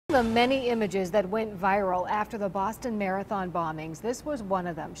The many images that went viral after the Boston Marathon bombings, this was one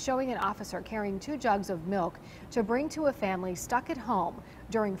of them, showing an officer carrying 2 jugs of milk to bring to a family stuck at home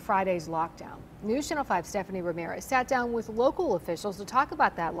during Friday's lockdown. News Channel 5's Stephanie Ramirez sat down with local officials to talk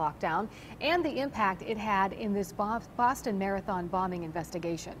about that lockdown and the impact it had in this Boston Marathon bombing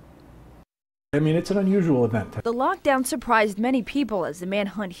investigation. I mean, it's an unusual event. The lockdown surprised many people as the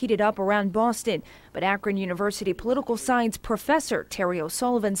manhunt heated up around Boston. But Akron University political science professor Terry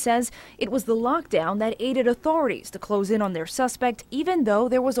O'Sullivan says it was the lockdown that aided authorities to close in on their suspect, even though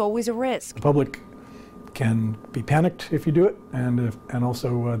there was always a risk. The public can be panicked if you do it, and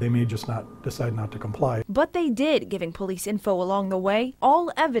also they may just decide not to comply. But they did, giving police info along the way,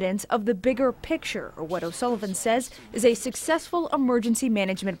 all evidence of the bigger picture, or what O'Sullivan says is a successful emergency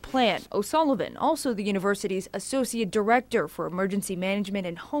management plan. O'Sullivan, also the university's associate director for emergency management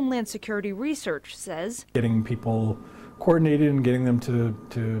and homeland security research, says getting people coordinated and getting them to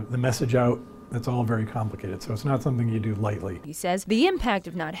the message out, that's all very complicated, so it's not something you do lightly. He says the impact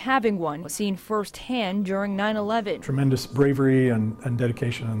of not having one was seen firsthand during 9/11. Tremendous bravery and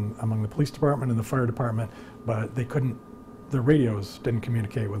dedication among the police department and the fire department, but the radios didn't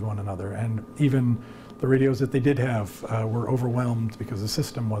communicate with one another, and even the radios that they did have were overwhelmed because the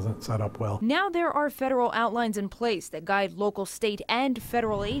system wasn't set up well. Now there are federal outlines in place that guide local, state, and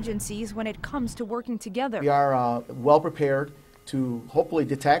federal agencies when it comes to working together. We are well prepared to hopefully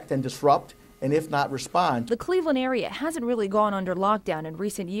detect and disrupt, and if not, respond. The Cleveland area hasn't really gone under lockdown in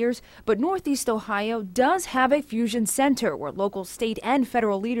recent years, but Northeast Ohio does have a fusion center where local, state, and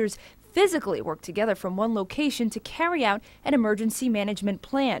federal leaders physically work together from one location to carry out an emergency management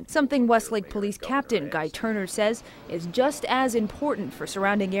plan, something Westlake Police Captain Guy Turner says is just as important for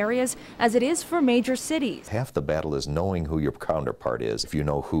surrounding areas as it is for major cities. Half the battle is knowing who your counterpart is. If you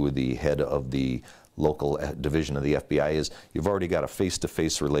know who the head of the local division of the FBI is, you've already got a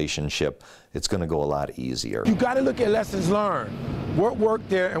face-to-face relationship. It's going to go a lot easier. You got to look at lessons learned. What worked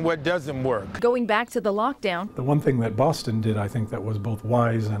there and what doesn't work. Going back to the lockdown, the one thing that Boston did, I think, that was both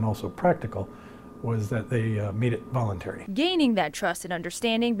wise and also practical, was that they made it voluntary. Gaining that trust and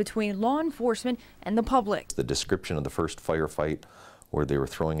understanding between law enforcement and the public. The description of the first firefight where they were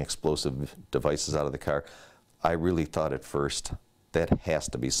throwing explosive devices out of the car, I really thought at first, that has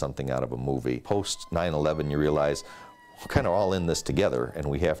to be something out of a movie. Post 9/11, you realize we're kind of all in this together and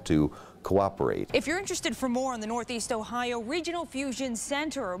we have to cooperate. If you're interested for more on the Northeast Ohio Regional Fusion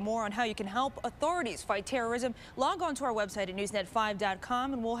Center or more on how you can help authorities fight terrorism, log on to our website at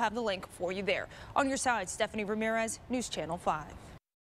newsnet5.com and we'll have the link for you there. On your side, Stephanie Ramirez, News Channel 5.